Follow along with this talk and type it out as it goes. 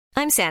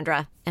I'm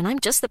Sandra, and I'm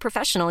just the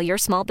professional your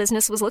small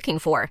business was looking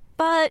for.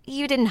 But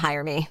you didn't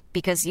hire me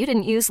because you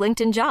didn't use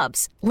LinkedIn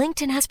Jobs.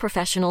 LinkedIn has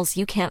professionals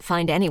you can't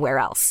find anywhere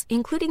else,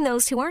 including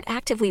those who aren't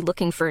actively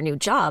looking for a new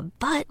job,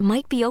 but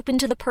might be open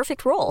to the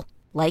perfect role,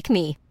 like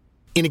me.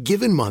 In a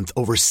given month,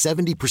 over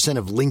 70%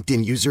 of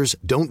LinkedIn users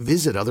don't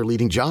visit other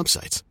leading job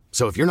sites.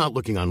 So if you're not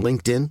looking on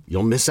LinkedIn,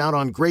 you'll miss out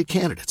on great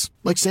candidates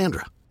like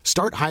Sandra.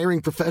 Start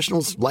hiring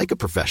professionals like a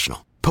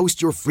professional.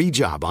 Post your free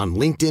job on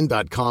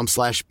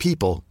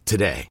linkedin.com/people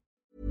today.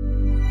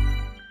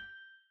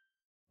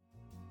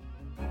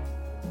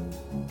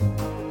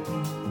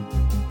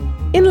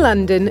 In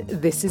London,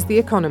 this is The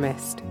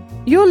Economist.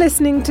 You're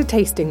listening to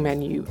Tasting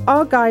Menu,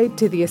 our guide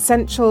to the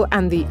essential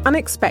and the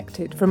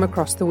unexpected from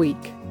across the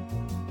week.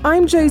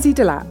 I'm Josie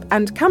Delap,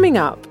 and coming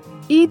up,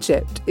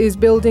 Egypt is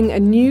building a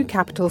new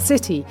capital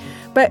city,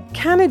 but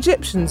can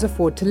Egyptians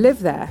afford to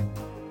live there?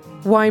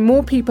 Why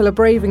more people are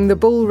braving the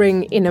bull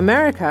ring in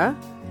America,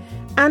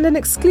 and an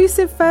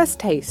exclusive first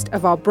taste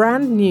of our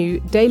brand new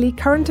daily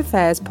current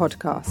affairs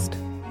podcast.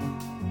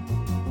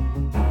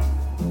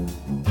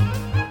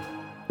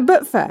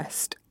 But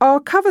first,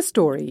 our cover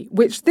story,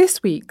 which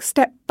this week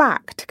stepped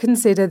back to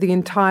consider the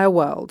entire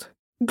world.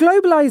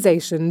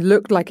 Globalization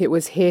looked like it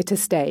was here to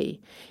stay.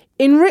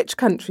 In rich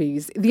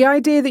countries, the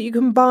idea that you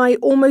can buy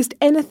almost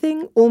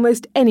anything,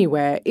 almost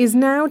anywhere, is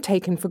now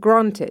taken for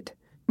granted.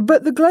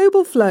 But the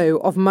global flow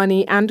of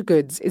money and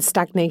goods is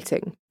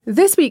stagnating.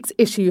 This week's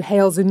issue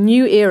hails a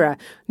new era,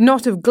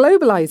 not of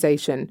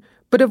globalization,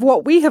 but of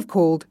what we have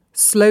called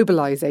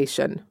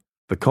slowbalization.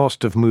 The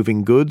cost of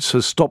moving goods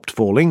has stopped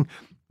falling.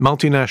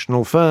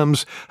 Multinational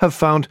firms have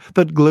found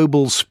that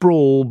global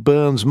sprawl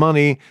burns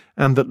money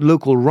and that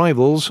local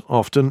rivals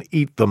often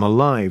eat them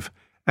alive.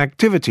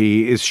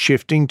 Activity is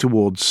shifting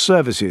towards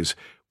services,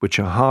 which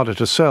are harder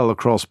to sell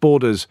across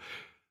borders.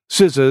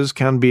 Scissors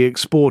can be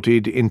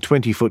exported in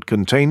 20-foot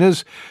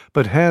containers,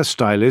 but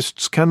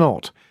hairstylists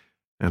cannot.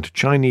 And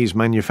Chinese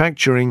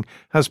manufacturing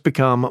has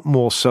become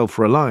more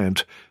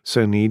self-reliant,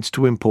 so needs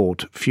to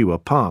import fewer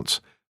parts.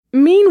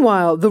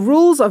 Meanwhile, the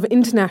rules of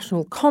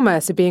international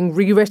commerce are being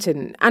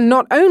rewritten, and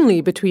not only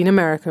between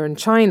America and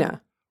China.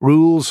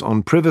 Rules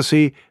on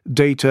privacy,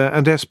 data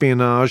and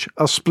espionage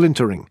are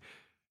splintering.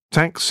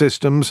 Tax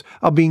systems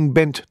are being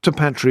bent to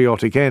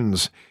patriotic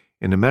ends.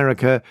 In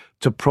America,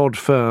 to prod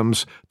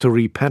firms to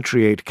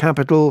repatriate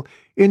capital,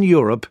 in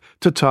Europe,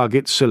 to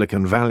target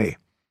Silicon Valley.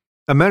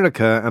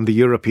 America and the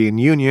European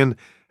Union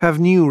have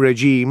new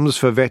regimes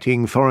for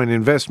vetting foreign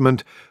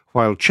investment,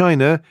 while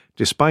China,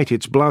 despite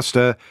its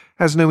bluster,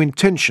 has no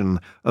intention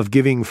of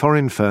giving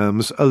foreign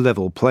firms a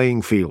level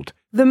playing field.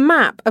 The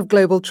map of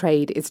global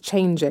trade is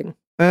changing.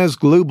 As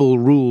global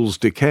rules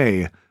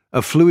decay,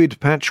 a fluid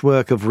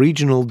patchwork of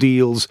regional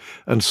deals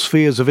and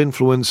spheres of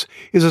influence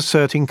is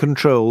asserting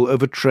control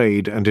over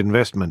trade and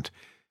investment.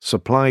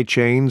 Supply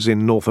chains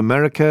in North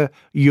America,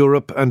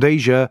 Europe and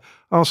Asia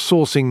are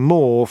sourcing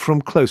more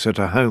from closer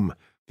to home.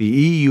 The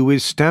EU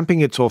is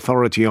stamping its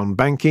authority on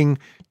banking,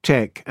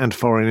 tech and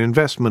foreign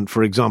investment,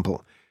 for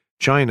example.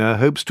 China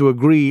hopes to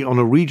agree on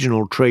a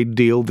regional trade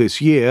deal this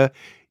year,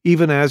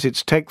 even as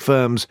its tech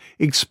firms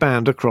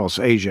expand across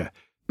Asia.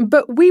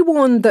 But we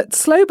warn that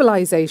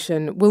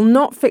slowbalization will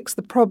not fix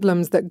the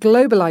problems that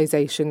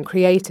globalization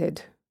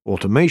created.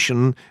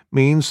 Automation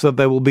means that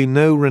there will be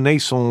no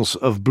renaissance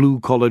of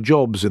blue-collar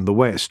jobs in the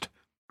West.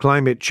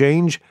 Climate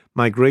change,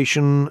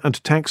 migration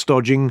and tax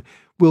dodging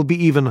will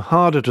be even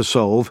harder to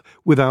solve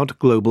without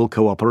global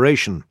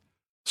cooperation.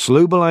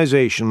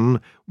 Slowbalization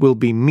will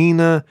be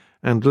meaner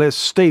and less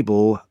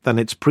stable than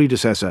its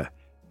predecessor.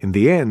 In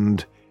the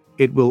end,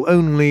 it will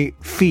only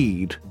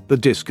feed the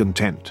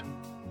discontent.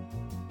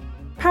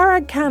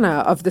 Parag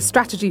Khanna of the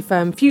strategy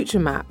firm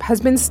FutureMap has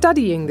been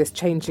studying this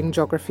changing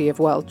geography of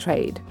world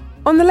trade.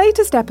 On the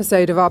latest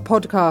episode of our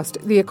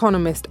podcast, The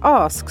Economist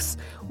Asks,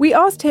 we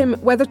asked him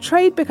whether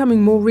trade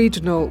becoming more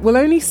regional will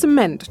only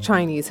cement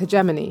Chinese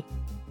hegemony.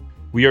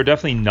 We are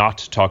definitely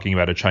not talking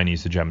about a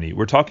Chinese hegemony.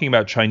 We're talking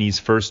about Chinese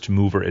first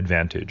mover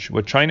advantage.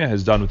 What China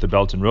has done with the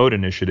Belt and Road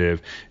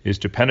Initiative is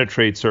to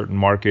penetrate certain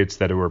markets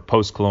that were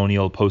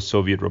post-colonial,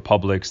 post-Soviet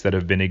republics that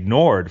have been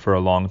ignored for a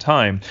long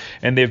time.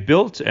 And they've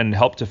built and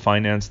helped to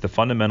finance the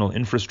fundamental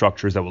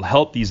infrastructures that will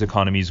help these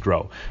economies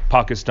grow.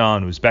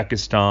 Pakistan,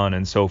 Uzbekistan,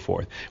 and so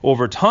forth.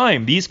 Over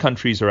time, these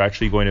countries are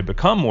actually going to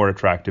become more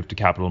attractive to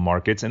capital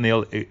markets, and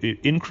they'll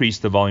increase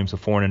the volumes of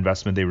foreign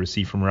investment they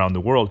receive from around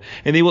the world.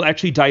 And they will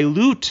actually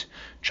dilute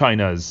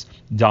China's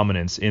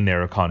dominance in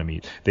their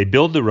economy. They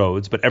build the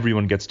roads, but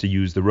everyone gets to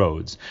use the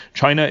roads.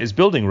 China is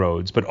building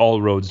roads, but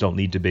all roads don't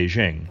lead to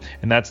Beijing.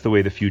 And that's the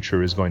way the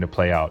future is going to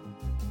play out.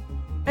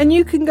 And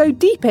you can go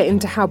deeper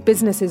into how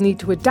businesses need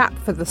to adapt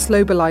for the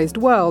slowbalized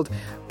world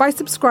by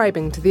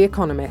subscribing to The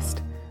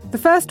Economist. The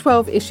first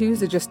 12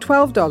 issues are just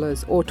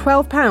 $12 or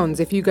 £12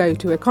 if you go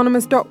to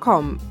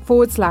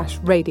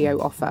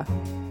economist.com/radio offer.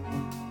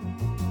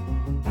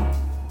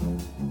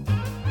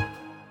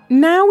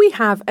 Now we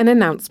have an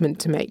announcement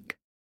to make.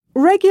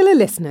 Regular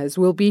listeners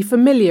will be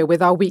familiar with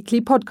our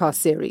weekly podcast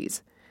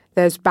series.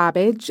 There's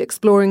Babbage,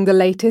 exploring the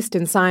latest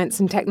in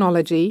science and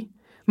technology,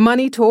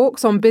 money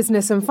talks on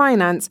business and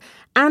finance,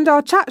 and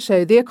our chat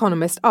show The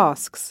Economist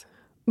Asks.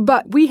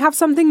 But we have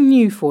something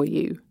new for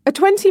you, a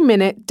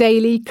 20-minute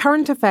daily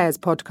current affairs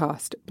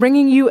podcast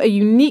bringing you a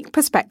unique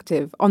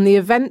perspective on the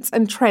events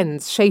and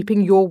trends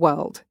shaping your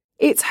world.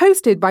 It's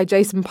hosted by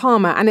Jason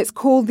Palmer and it's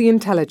called The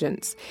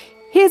Intelligence.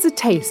 Here's a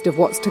taste of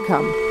what's to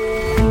come.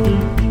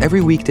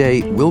 Every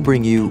weekday, we'll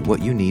bring you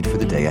what you need for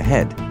the day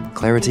ahead.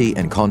 Clarity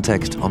and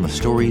context on the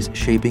stories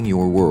shaping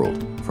your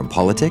world. From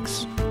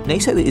politics...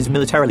 NATO is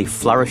militarily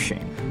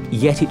flourishing,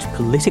 yet it's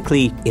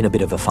politically in a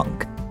bit of a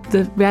funk.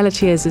 The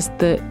reality is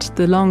that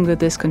the longer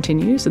this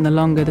continues and the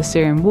longer the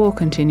Syrian war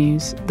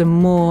continues, the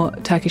more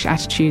Turkish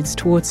attitudes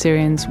towards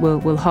Syrians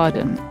will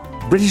harden.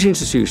 British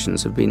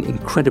institutions have been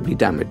incredibly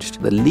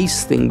damaged. The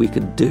least thing we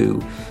could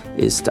do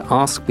is to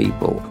ask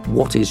people,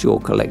 what is your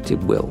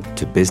collective will?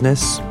 To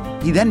business.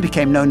 He then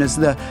became known as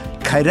the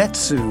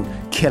Keiretsu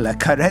killer,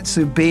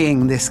 Keiretsu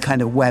being this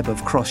kind of web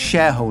of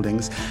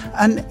cross-shareholdings.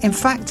 And in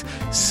fact,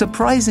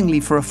 surprisingly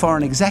for a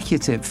foreign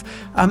executive,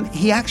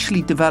 he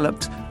actually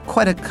developed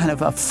quite a kind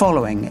of a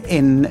following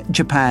in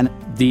Japan.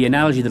 The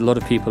analogy that a lot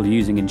of people are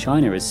using in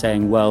China is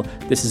saying, well,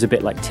 this is a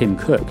bit like Tim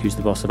Cook, who's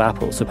the boss of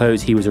Apple.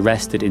 Suppose he was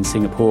arrested in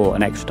Singapore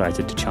and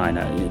extradited to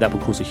China. That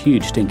would cause a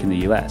huge stink in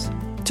the US.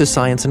 To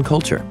science and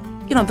culture.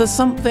 You know, there's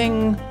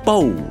something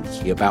bold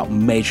about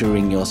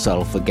measuring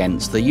yourself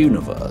against the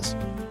universe.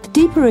 The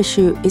deeper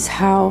issue is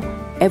how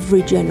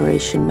every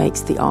generation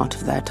makes the art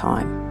of their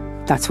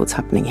time. That's what's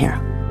happening here.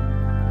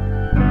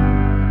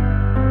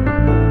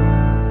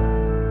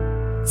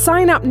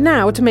 Sign up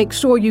now to make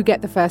sure you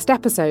get the first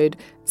episode.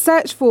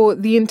 Search for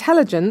The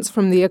Intelligence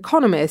from The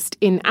Economist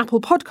in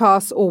Apple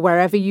Podcasts or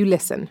wherever you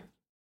listen.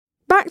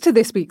 Back to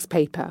this week's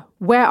paper,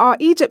 where our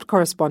Egypt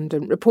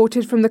correspondent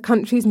reported from the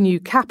country's new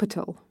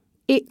capital.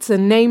 It's a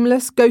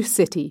nameless ghost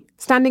city,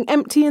 standing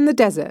empty in the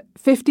desert,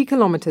 50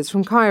 kilometres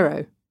from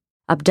Cairo.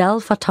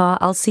 Abdel Fattah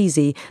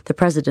al-Sisi, the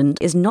president,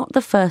 is not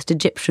the first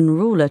Egyptian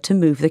ruler to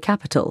move the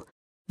capital.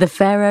 The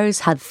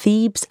pharaohs had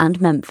Thebes and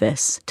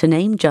Memphis, to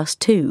name just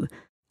two.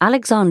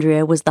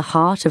 Alexandria was the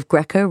heart of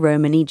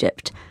Greco-Roman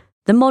Egypt.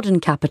 The modern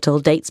capital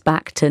dates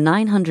back to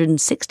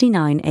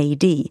 969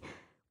 AD,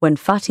 when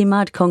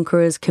Fatimid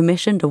conquerors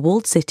commissioned a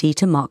walled city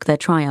to mark their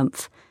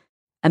triumph.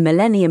 A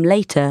millennium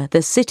later,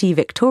 the city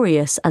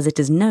victorious, as it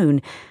is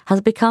known,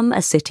 has become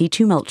a city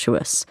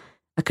tumultuous,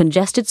 a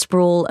congested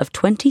sprawl of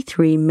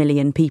 23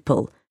 million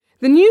people.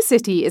 The new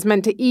city is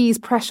meant to ease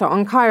pressure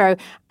on Cairo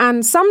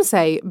and, some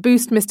say,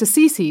 boost Mr.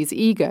 Sisi's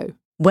ego.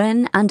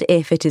 When and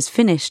if it is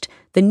finished,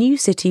 the new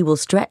city will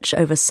stretch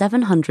over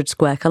 700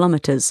 square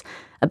kilometres,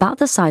 about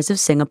the size of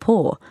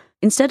Singapore.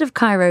 Instead of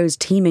Cairo's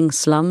teeming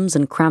slums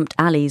and cramped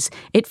alleys,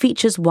 it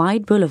features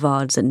wide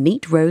boulevards and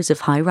neat rows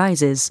of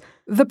high-rises.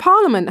 The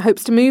parliament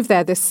hopes to move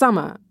there this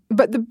summer,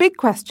 but the big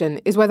question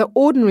is whether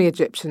ordinary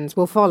Egyptians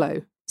will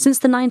follow. Since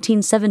the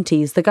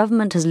 1970s, the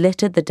government has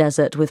littered the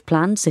desert with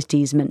planned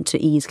cities meant to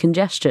ease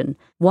congestion.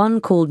 One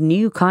called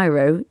New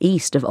Cairo,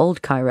 east of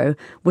Old Cairo,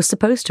 was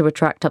supposed to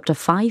attract up to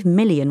 5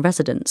 million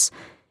residents.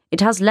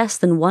 It has less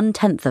than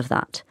 1/10 of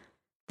that.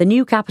 The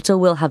new capital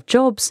will have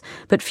jobs,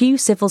 but few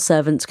civil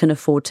servants can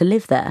afford to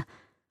live there.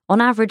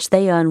 On average,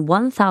 they earn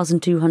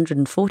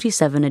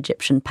 1,247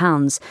 Egyptian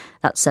pounds,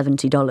 that's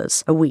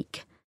 $70 a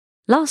week.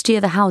 Last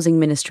year, the Housing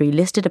Ministry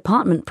listed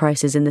apartment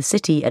prices in the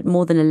city at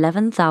more than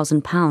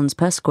 £11,000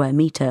 per square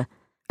metre.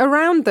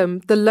 Around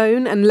them, the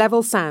lone and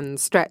level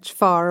sands stretch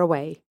far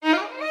away.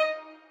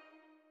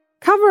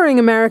 Covering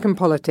American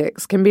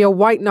politics can be a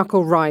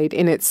white-knuckle ride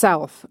in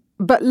itself.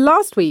 But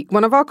last week,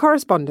 one of our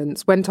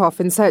correspondents went off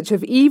in search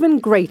of even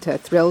greater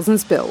thrills and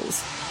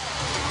spills.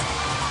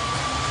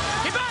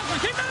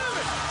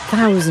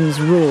 Thousands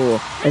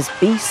roar as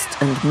beast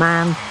and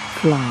man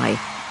fly.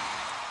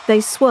 They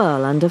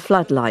swirl under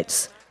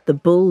floodlights. The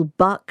bull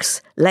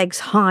bucks, legs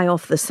high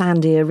off the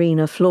sandy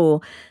arena floor,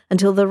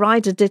 until the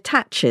rider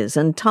detaches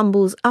and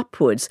tumbles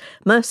upwards,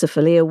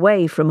 mercifully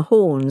away from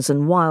horns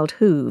and wild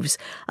hooves,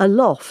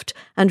 aloft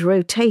and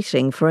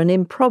rotating for an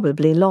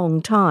improbably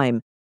long time.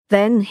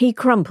 Then he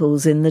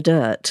crumples in the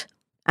dirt.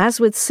 As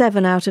with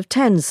 7 out of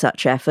 10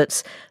 such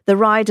efforts, the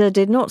rider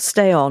did not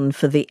stay on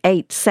for the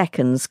 8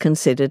 seconds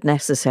considered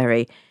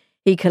necessary.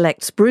 He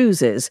collects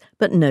bruises,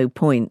 but no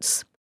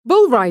points.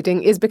 Bull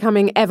riding is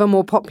becoming ever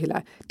more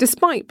popular,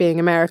 despite being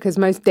America's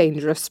most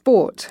dangerous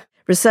sport.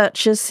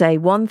 Researchers say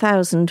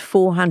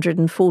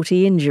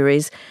 1,440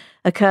 injuries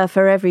occur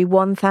for every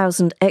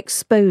 1,000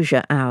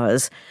 exposure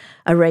hours,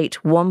 a rate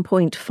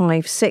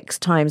 1.56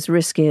 times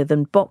riskier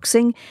than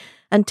boxing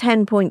and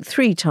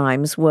 10.3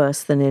 times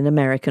worse than in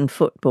American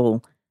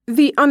football.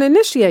 The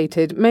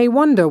uninitiated may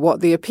wonder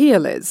what the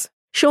appeal is.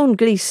 Sean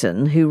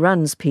Gleason, who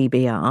runs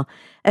PBR,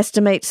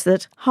 estimates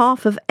that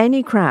half of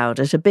any crowd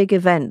at a big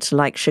event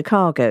like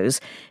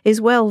Chicago's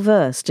is well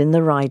versed in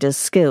the rider's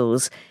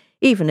skills,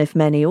 even if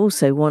many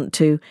also want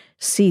to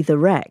see the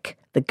wreck,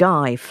 the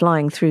guy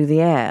flying through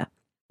the air.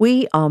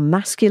 We are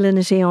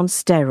masculinity on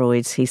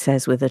steroids, he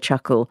says with a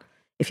chuckle.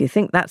 If you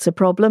think that's a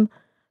problem,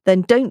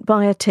 then don't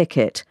buy a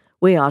ticket.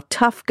 We are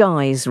tough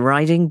guys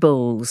riding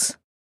bulls.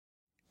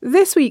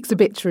 This week's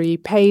obituary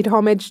paid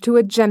homage to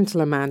a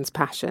gentler man's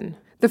passion,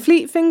 the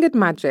fleet-fingered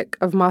magic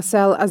of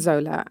Marcel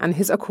Azola and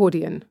his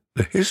accordion.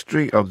 The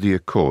history of the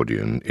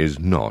accordion is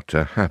not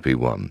a happy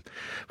one.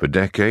 For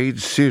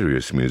decades,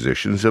 serious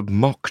musicians have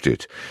mocked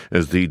it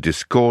as the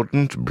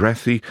discordant,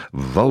 breathy,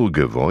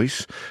 vulgar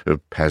voice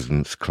of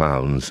peasants,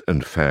 clowns,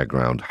 and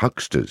fairground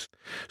hucksters.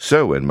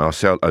 So when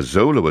Marcel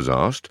Azola was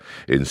asked,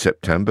 in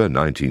September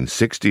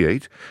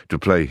 1968, to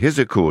play his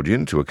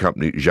accordion to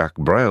accompany Jacques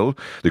Brel,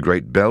 the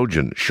great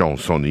Belgian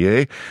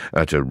chansonnier,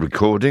 at a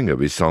recording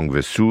of his song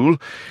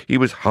Vesoul, he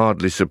was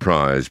hardly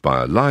surprised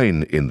by a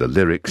line in the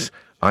lyrics,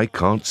 "I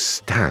can't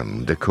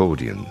stand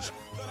accordions."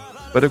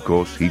 But of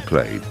course he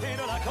played.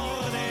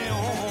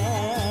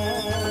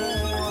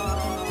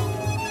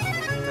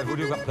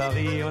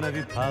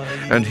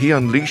 And he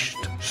unleashed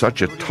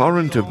such a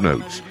torrent of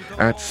notes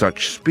at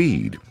such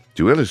speed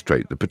to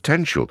illustrate the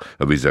potential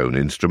of his own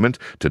instrument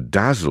to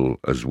dazzle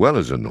as well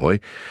as annoy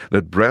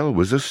that Brel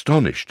was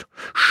astonished.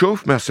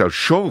 "Chauffe, Marcel,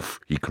 chauffe!"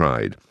 he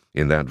cried,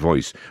 in that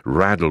voice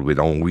raddled with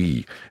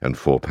ennui and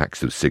 4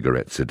 packs of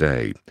cigarettes a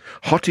day.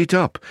 "Hot it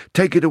up!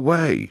 Take it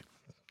away!"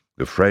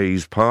 The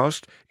phrase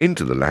passed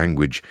into the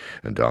language,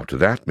 and after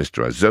that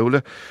Mr.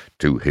 Azola,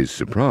 to his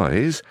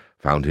surprise,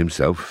 found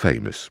himself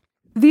famous.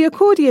 The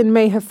accordion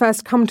may have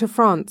first come to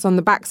France on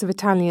the backs of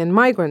Italian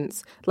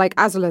migrants, like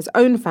Azola's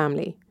own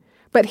family,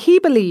 but he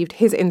believed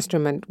his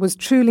instrument was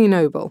truly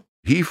noble.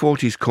 He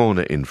fought his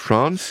corner in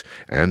France,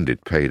 and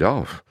it paid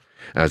off.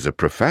 As a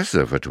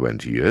professor for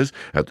 20 years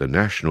at the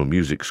National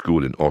Music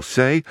School in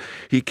Orsay,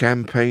 he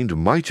campaigned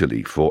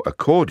mightily for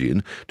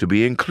accordion to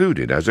be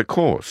included as a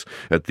course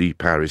at the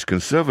Paris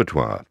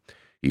Conservatoire.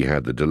 He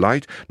had the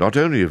delight not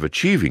only of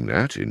achieving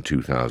that in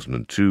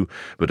 2002,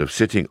 but of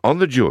sitting on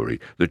the jury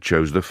that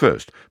chose the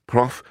first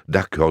prof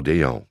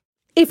d'accordéon.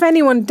 If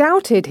anyone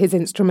doubted his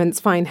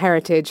instrument's fine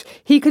heritage,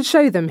 he could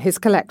show them his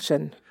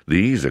collection.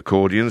 These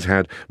accordions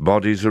had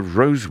bodies of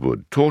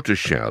rosewood,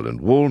 tortoiseshell,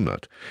 and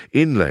walnut,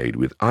 inlaid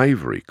with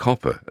ivory,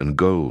 copper, and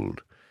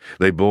gold.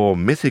 They bore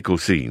mythical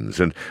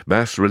scenes and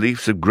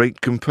bas-reliefs of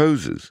great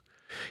composers.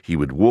 He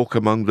would walk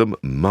among them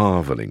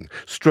marvelling,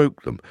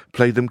 stroke them,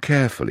 play them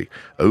carefully,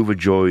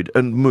 overjoyed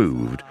and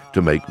moved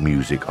to make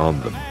music on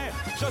them.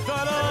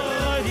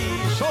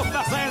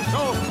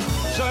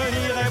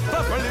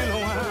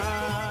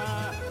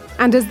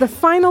 And as the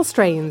final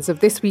strains of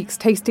this week's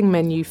tasting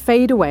menu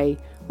fade away,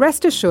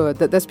 rest assured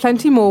that there's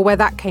plenty more where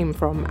that came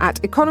from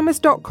at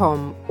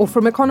economist.com or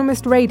from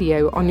Economist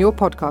Radio on your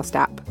podcast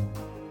app.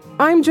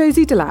 I'm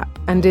Josie Delap,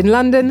 and in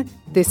London,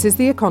 this is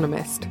The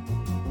Economist.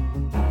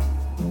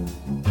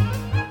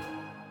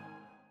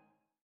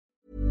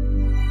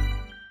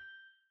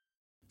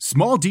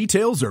 Small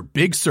details are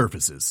big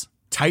surfaces.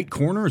 Tight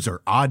corners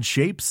are odd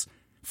shapes.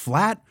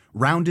 Flat,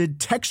 rounded,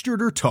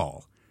 textured, or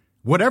tall.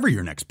 Whatever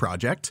your next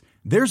project,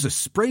 there's a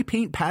spray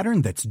paint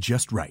pattern that's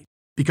just right.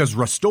 Because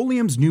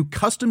Rust-Oleum's new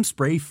Custom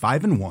Spray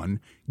 5-in-1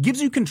 gives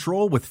you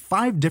control with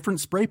 5 different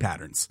spray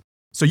patterns.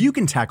 So you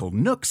can tackle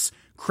nooks,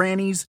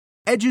 crannies,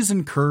 edges,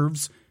 and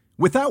curves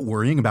without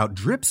worrying about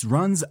drips,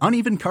 runs,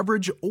 uneven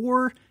coverage,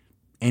 or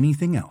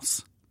anything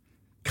else.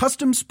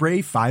 Custom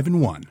Spray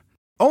 5-in-1.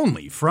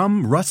 Only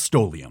from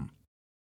Rust-Oleum.